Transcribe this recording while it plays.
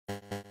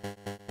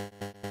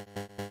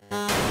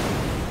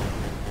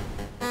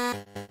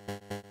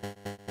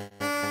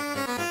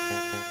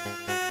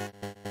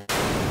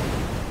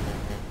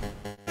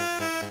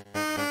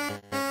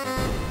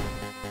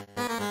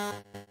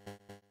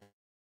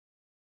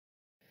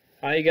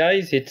Hi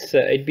guys, it's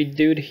 8-Bit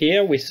Dude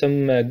here with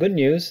some good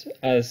news,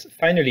 as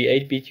finally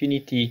 8-Bit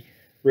Unity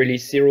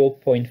release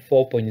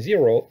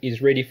 0.4.0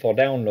 is ready for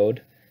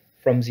download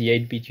from the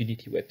 8-Bit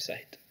Unity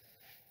website.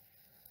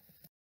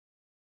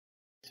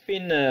 It's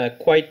been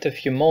quite a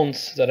few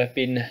months that I've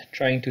been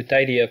trying to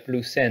tidy up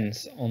loose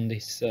ends on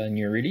this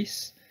new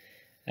release.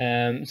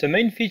 The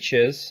main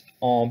features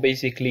are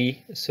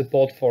basically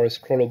support for a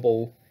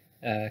scrollable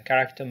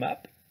character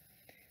map,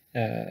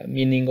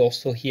 meaning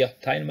also here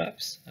tile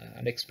maps.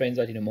 I'll explain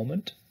that in a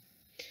moment.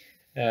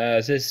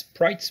 There's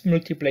sprites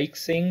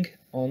multiplexing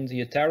on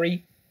the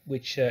Atari,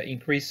 which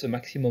increase the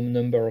maximum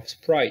number of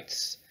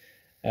sprites,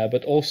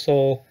 but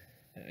also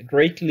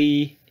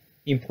greatly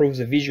improves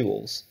the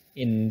visuals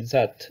in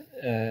that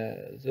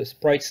the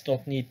sprites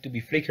don't need to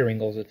be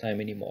flickering all the time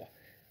anymore.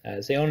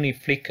 They only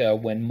flicker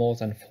when more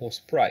than 4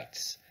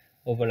 sprites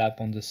overlap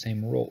on the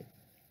same row.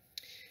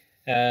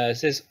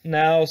 There's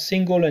now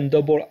single and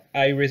double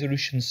high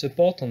resolution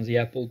support on the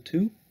Apple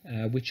II,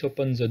 which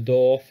opens the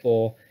door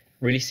for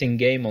releasing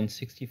game on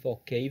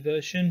 64K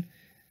version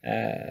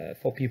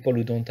for people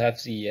who don't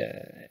have the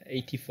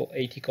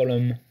 80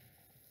 column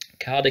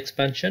card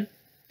expansion.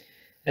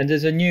 And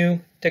there's a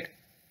new tech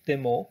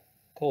demo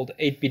called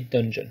 8-Bit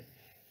Dungeon.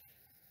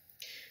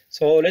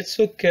 So let's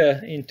look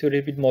into a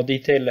little bit more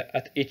detail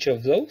at each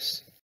of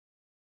those.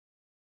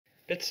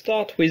 Let's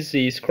start with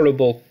the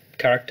scrollable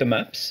character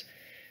maps.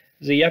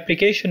 The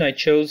application I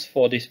chose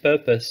for this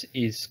purpose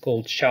is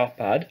called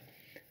Sharpad.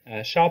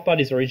 Sharpad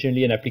is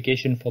originally an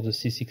application for the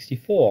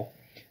C64,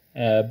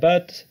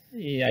 but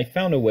I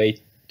found a way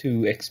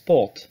to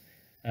export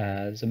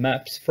the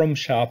maps from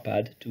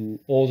Sharpad to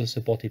all the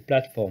supported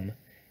platforms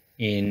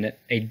in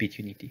 8-Bit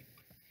Unity.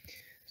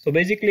 So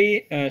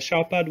basically,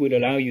 Sharpad will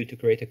allow you to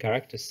create a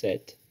character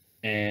set,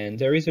 and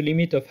there is a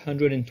limit of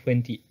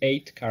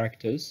 128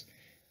 characters,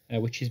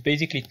 which is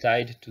basically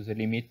tied to the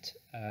limit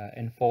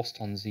enforced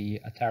on the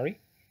Atari.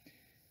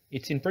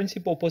 It's in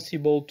principle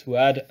possible to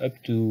add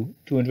up to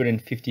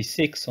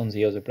 256 on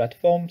the other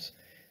platforms,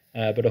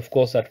 but of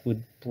course that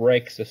would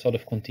break the sort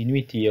of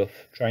continuity of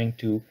trying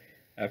to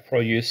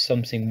produce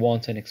something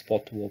once and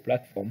export to all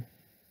platforms.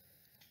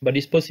 But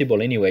it's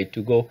possible anyway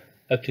to go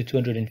up to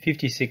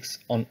 256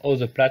 on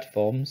other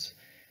platforms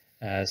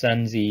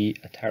than the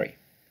Atari.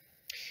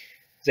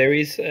 There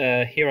is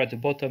here at the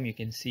bottom you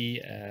can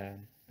see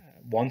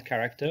one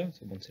character,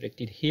 the one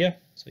selected here,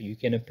 so you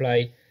can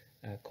apply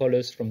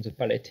colors from the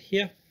palette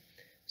here.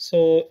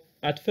 So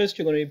at first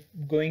you're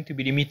going to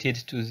be limited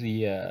to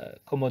the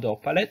Commodore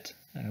palette,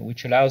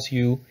 which allows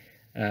you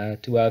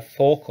to have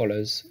 4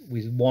 colors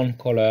with one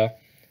color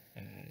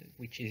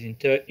which is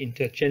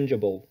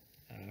interchangeable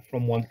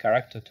from one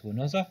character to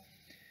another.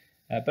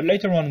 But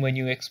later on, when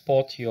you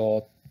export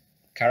your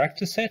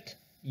character set,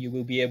 you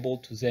will be able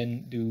to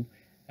then do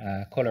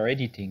color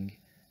editing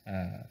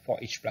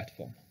for each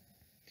platform.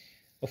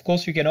 Of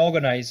course, you can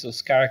organize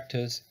those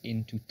characters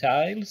into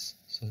tiles.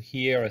 So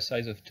here a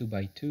size of 2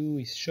 by 2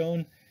 is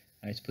shown.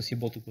 It's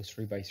possible to go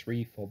 3 by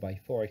 3, 4 by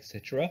 4,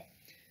 etc.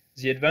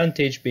 The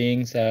advantage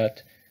being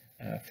that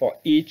for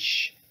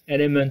each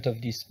element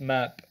of this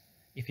map,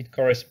 if it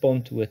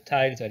corresponds to a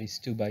tile that is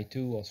 2 by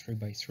 2 or 3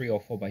 by 3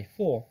 or 4 by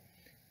 4,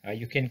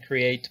 you can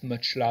create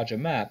much larger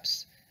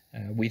maps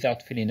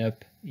without filling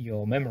up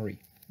your memory,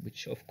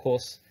 which of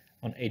course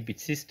on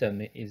 8-bit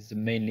system is the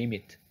main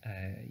limit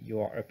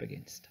you are up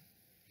against.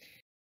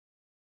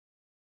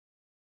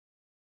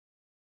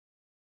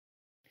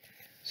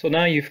 So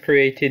now you've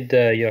created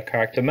your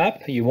character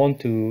map, you want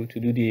to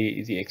do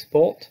the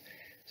export.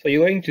 So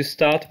you're going to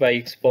start by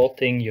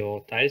exporting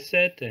your tile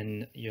set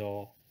and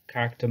your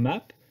character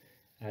map.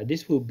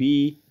 This will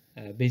be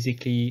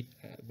basically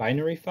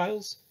binary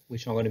files,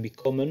 which are going to be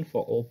common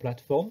for all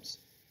platforms.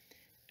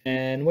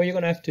 And where you're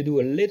going to have to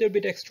do a little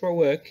bit extra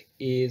work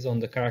is on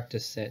the character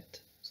set.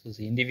 So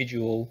the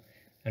individual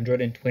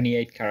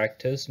 128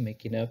 characters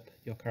making up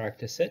your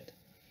character set.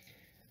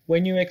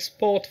 When you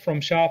export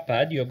from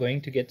Sharpad, you're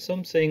going to get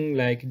something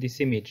like this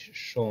image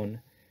shown,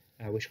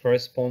 which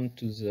corresponds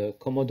to the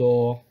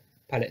Commodore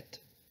palette.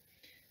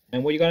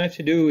 And what you're going to have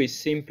to do is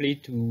simply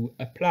to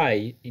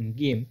apply in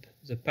GIMP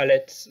the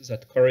palettes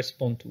that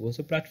correspond to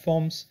other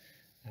platforms,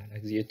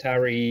 like the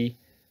Atari,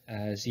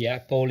 the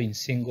Apple in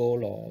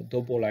single or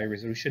double high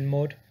resolution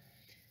mode,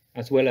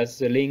 as well as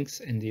the links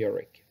and the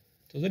URIC.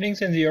 So the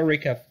links and the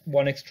URIC have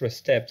one extra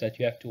step, that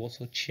you have to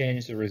also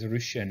change the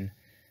resolution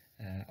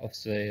of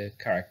the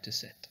character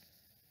set.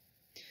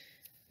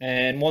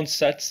 And once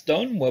that's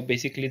done, well,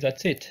 basically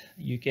that's it.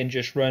 You can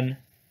just run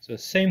the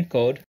same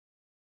code,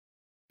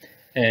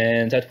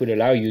 and that will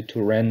allow you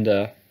to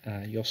render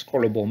your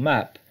scrollable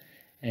map.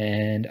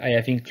 And I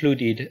have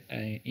included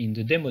in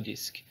the demo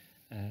disk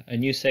a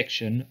new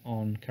section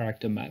on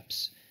character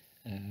maps,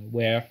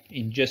 where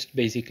in just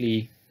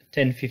basically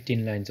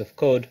 10-15 lines of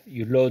code,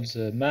 you load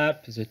the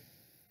map, the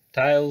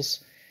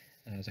tiles,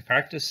 the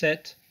character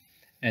set,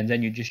 and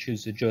then you just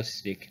use the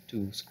joystick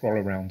to scroll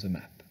around the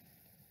map.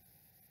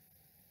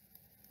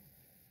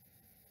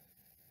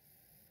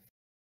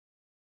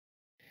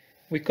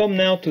 We come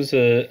now to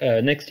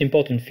the next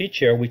important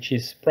feature, which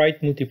is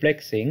sprite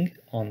multiplexing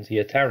on the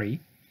Atari.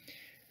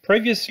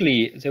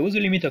 Previously, there was a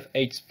limit of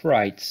 8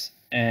 sprites,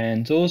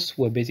 and those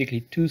were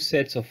basically 2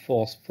 sets of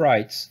 4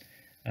 sprites,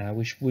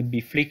 which would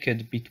be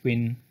flickered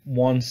between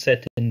one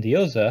set and the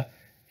other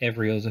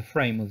every other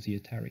frame of the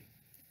Atari.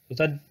 So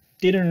that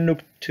didn't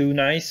look too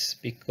nice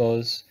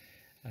because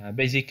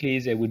basically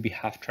they would be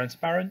half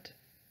transparent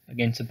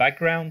against the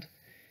background.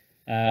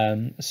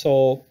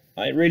 So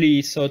I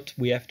really thought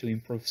we have to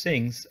improve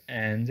things,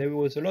 and there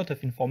was a lot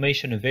of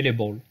information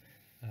available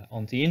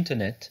on the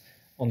internet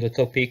on the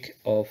topic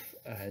of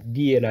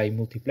DLI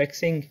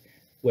multiplexing,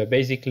 where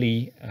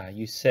basically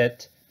you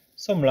set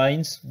some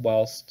lines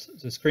whilst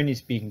the screen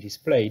is being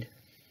displayed,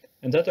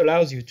 and that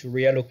allows you to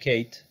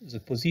reallocate the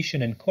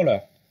position and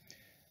color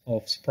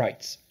of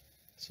sprites.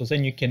 So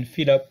then you can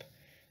fill up,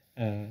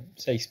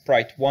 say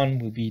sprite 1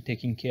 will be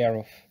taking care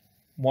of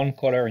one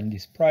color in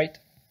this sprite,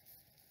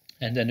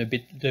 and then a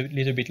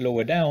little bit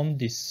lower down,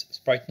 this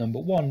sprite number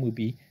 1 will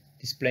be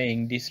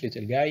displaying this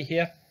little guy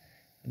here.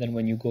 And then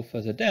when you go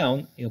further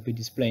down, it'll be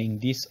displaying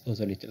this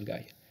other little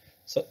guy.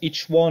 So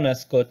each one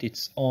has got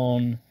its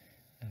own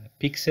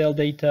pixel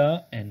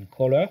data and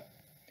color.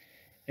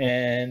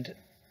 And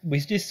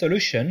with this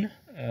solution,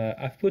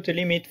 I've put a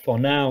limit for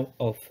now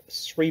of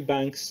 3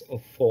 banks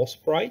of 4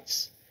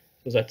 sprites.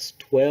 So that's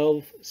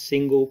 12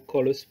 single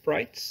color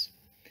sprites.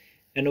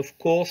 And of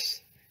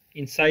course,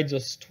 inside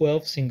those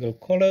 12 single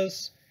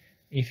colors,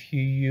 if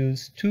you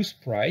use 2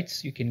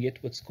 sprites, you can get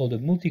what's called a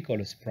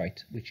multicolor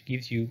sprite, which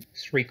gives you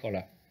 3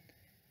 color.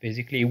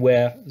 Basically,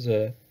 where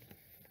the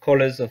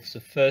colors of the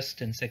first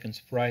and second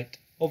sprite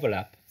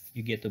overlap,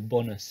 you get a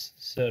bonus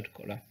 3rd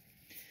color.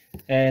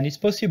 And it's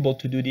possible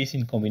to do this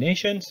in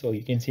combination. So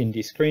you can see in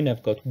this screen,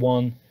 I've got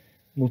 1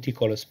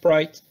 multicolor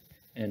sprite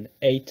and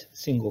 8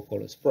 single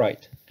color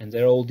sprite, and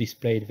they're all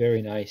displayed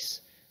very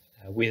nice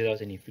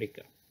without any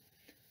flicker.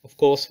 Of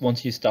course,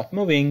 once you start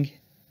moving,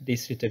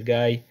 this little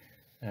guy,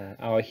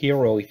 our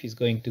hero, if he's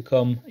going to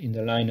come in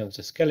the line of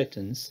the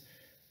skeletons,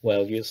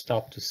 well, you'll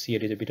start to see a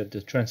little bit of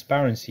the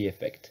transparency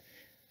effect.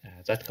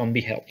 That can be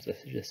helped,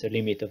 that's just a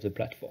limit of the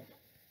platform.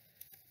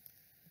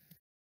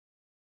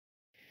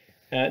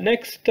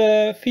 Next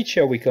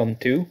feature we come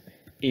to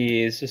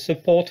is the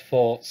support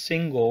for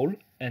single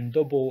and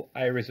double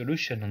high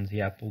resolution on the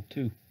Apple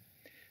II.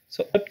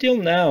 So up till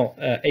now,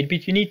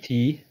 8-bit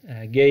Unity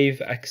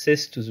gave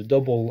access to the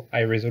double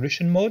high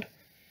resolution mode,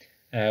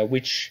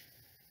 which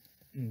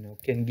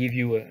can give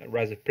you a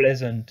rather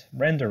pleasant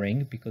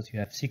rendering because you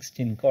have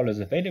 16 colors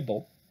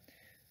available.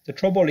 The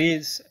trouble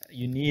is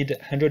you need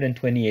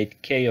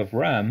 128K of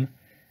RAM,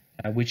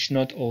 which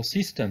not all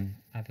systems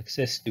have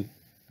access to,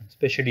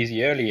 especially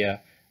the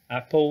earlier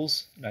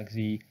Apples, like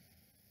the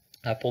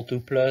Apple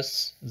II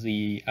Plus,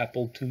 the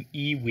Apple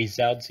IIe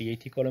without the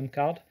 80-column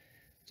card.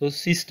 Those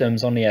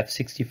systems only have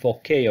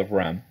 64K of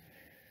RAM.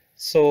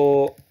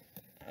 So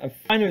I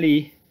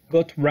finally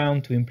got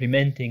round to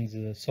implementing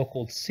the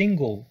so-called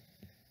single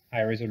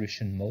high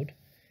resolution mode,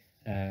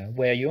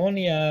 where you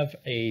only have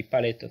a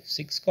palette of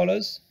 6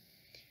 colors.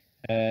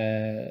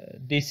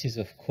 This is,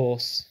 of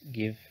course,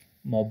 give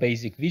more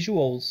basic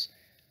visuals,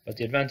 but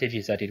the advantage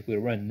is that it will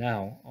run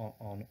now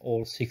on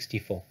all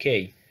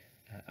 64K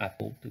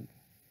Apple II.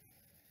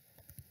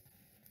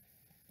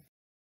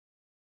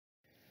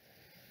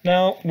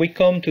 Now we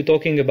come to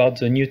talking about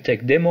the new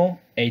tech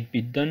demo,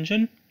 8-bit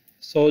Dungeon.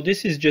 So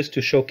this is just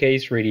to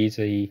showcase really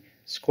the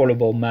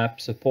scrollable map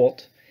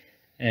support.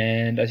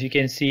 And as you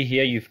can see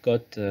here, you've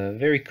got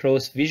very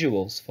close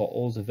visuals for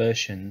all the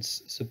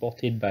versions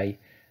supported by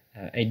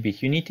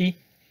 8-bit Unity.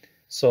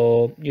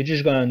 So you're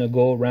just gonna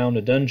go around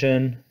a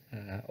dungeon,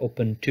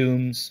 open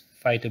tombs,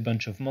 fight a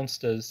bunch of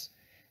monsters,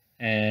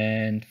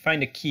 and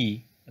find a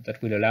key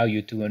that will allow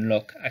you to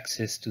unlock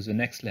access to the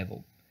next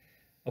level.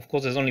 Of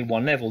course, there's only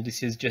one level.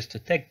 This is just a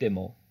tech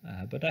demo,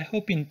 but I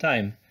hope in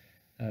time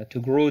to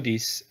grow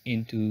this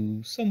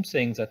into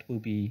something that will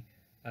be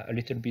a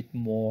little bit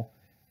more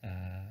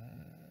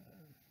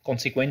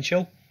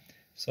consequential.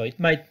 So it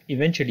might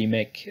eventually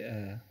make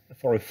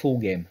for a full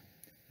game,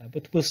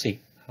 but we'll see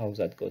how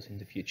that goes in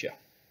the future.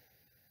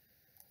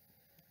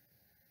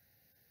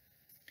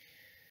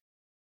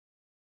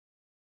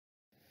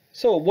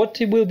 So what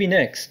will be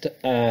next?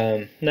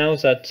 Now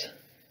that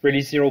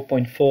release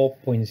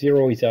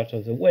 0.4.0 is out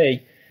of the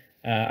way,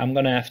 I'm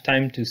gonna have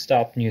time to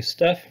start new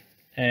stuff.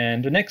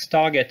 And the next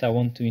target I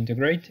want to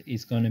integrate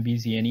is gonna be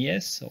the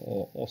NES,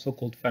 or also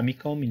called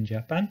Famicom in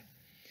Japan.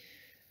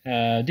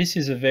 This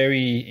is a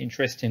very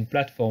interesting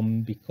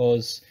platform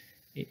because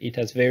it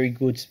has very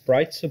good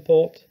sprite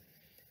support,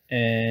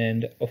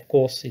 and of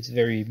course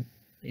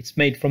it's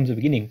made from the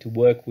beginning to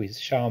work with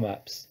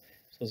Charmaps.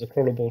 So the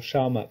Scrollable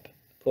Charmap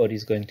code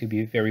is going to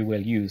be very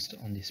well used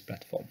on this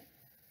platform.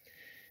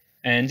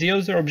 And the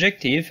other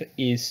objective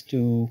is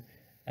to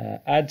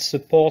add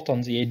support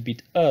on the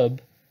 8-bit hub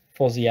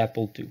for the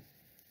Apple II.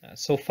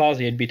 So far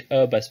the 8-bit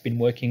hub has been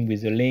working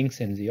with the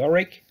Lynx and the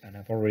Auric, and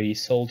I've already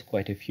sold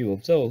quite a few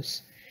of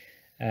those.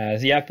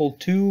 The Apple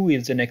II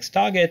is the next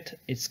target.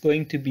 It's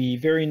going to be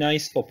very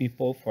nice for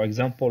people, for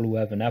example, who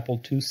have an Apple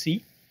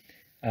IIc,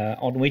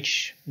 on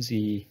which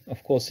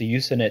of course the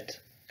Usenet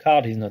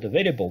card is not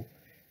available.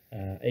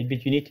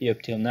 8-bit Unity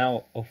up till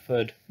now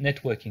offered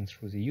networking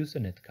through the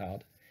Usenet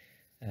card.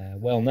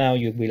 Well, now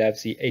you will have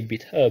the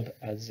 8-bit hub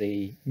as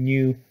a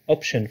new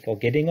option for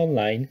getting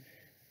online,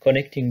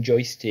 connecting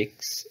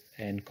joysticks,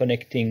 and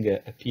connecting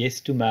a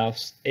PS2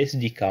 mouse,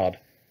 SD card,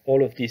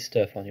 all of this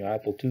stuff on your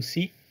Apple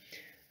IIc.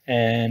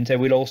 And there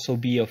will also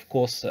be, of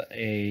course,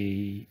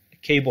 a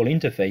cable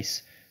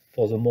interface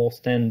for the more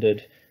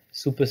standard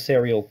super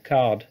serial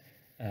card,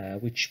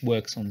 which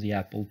works on the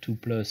Apple II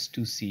Plus,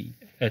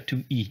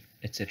 2E,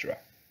 etc.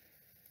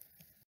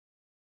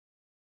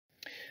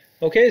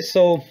 Okay,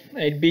 so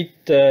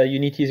 8-bit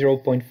Unity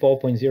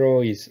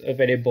 0.4.0 is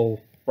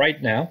available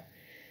right now.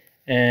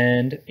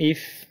 And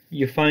if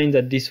you find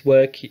that this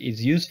work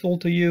is useful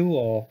to you,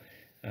 or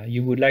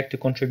you would like to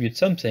contribute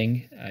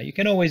something, you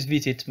can always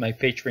visit my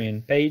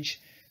Patreon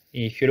page.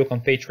 If you look on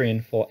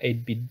Patreon for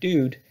 8-bit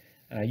Dude,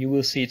 you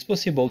will see it's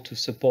possible to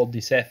support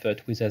this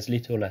effort with as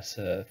little as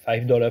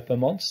 $5 per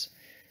month.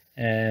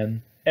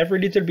 Every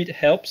little bit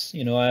helps.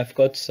 You know, I've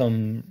got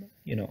some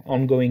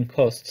ongoing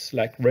costs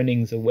like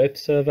running the web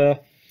server,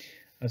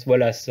 as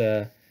well as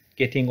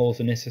getting all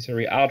the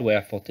necessary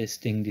hardware for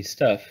testing this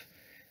stuff.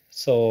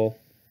 So,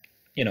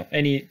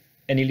 any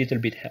little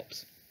bit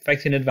helps.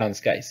 Thanks in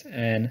advance, guys,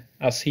 and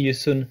I'll see you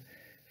soon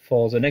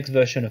for the next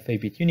version of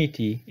 8-bit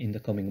Unity in the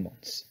coming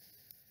months.